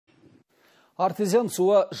Артезиан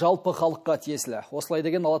суы жалпы халыққа тиесілі. Осылай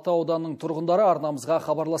деген Алатау ауданының тұрғындары арнамызға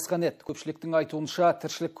хабарласқан еді. Көпшіліктің айтуынша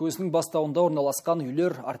тіршілік көзінің бастауында орналасқан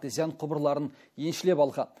үйлер артезиан құбырларын еншілеп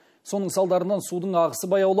алған. Соның салдарынан судың ағысы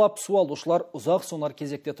баяулап, су алушылар ұзақ-сонар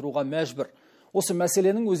кезекте тұруға мәжбүр. Осы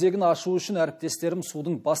мәселенің өзегін ашу үшін әріптестерім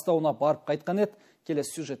судың бастауына барып қайтқан еді.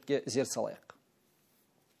 Келесі сюжетке зер салайық.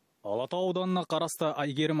 Алатау ауданына қарасты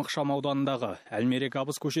Әйгерім ықшам ауданындағы Әлмерек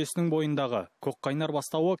Абыз көшесінің бойындағы Көк-Қайнар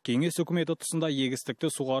бастауы Кеңес Үкіметі тұсында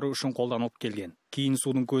егістікті суғару үшін қолданылып келген. Кейін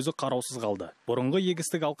судың көзі қараусыз қалды. Бұрынғы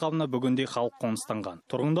егістік алқабына бүгінде халық қоныстанған.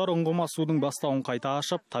 Тұрғындар ұңғыма судың бастауын қайта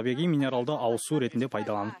ашып, табиғи минералды ауыз су ретінде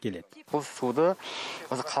пайдаланып келеді. Бұл суды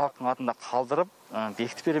осы халықтың атында қалдырып,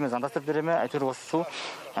 бекітіп береме, заңдастырып береме, әйтеуір осы су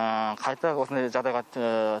қайта осындай жағдайға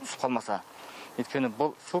түсіп қалмаса. Өйткені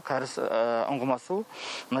бұл су кәріс ұңғыма су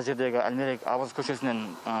мына жердегі Әлмерек Абыз көшесінен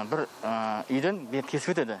бір үйден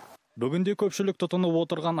кесіп өтеді. Бүгінде көпшілік тұтынып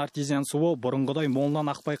отырған артезиан суы бұрынғыдай молынан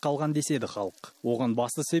ақпай қалған деседі халық. Оған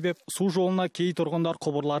басты себеп су жолына кей тұрғындар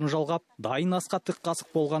құбырларын жалғап, дайын асқа тік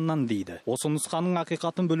қасық болғаннан дейді. Осы нұсқаның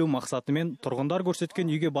ақиқатын білу мақсатымен тұрғындар көрсеткен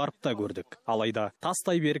үйге барып та көрдік. Алайда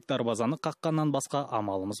тастай берік дарбазаны қаққаннан басқа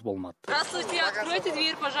амалымыз болмады. Здравствуйте, откройте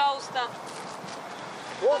дверь, пожалуйста.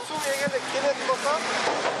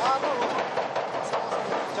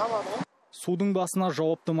 Судың басына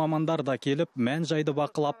жауапты мамандар да келіп, мән жайды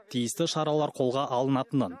бақылап, тиісті шаралар қолға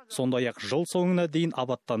алынатынын, сондай-ақ жыл соңына дейін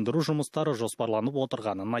абаттандыру жұмыстары жоспарланып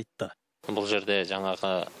отырғанын айтты. Бұл жерде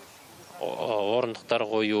жаңағы орындықтар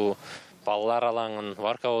қою, балалар алаңын,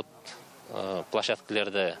 воркаут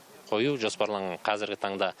площадкалерді қою жоспарланған. Қазіргі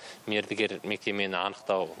таңда мердігер мекемені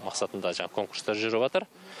анықтау мақсатында конкурстар жүріп жатыр.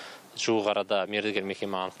 Жуық арада мердігер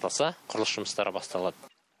мекеме анықталса, құрылыс жұмыстары басталады.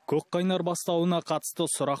 Көк-Қайнар бастауына қатысты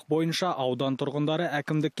сұрақ бойынша аудан тұрғындары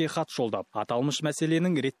әкімдікке хат жолдап, аталмыш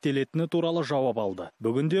мәселенің реттелетіні туралы жауап алды.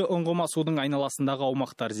 Бүгінде ұңғыма судың айналасындағы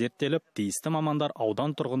аумақтар зерттеліп, тиісті мамандар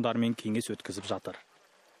аудан тұрғындарымен кеңес өткізіп жатыр.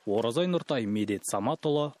 Оразай Нұртай, Медет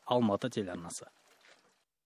Саматұлы, Алматы телеарнасы.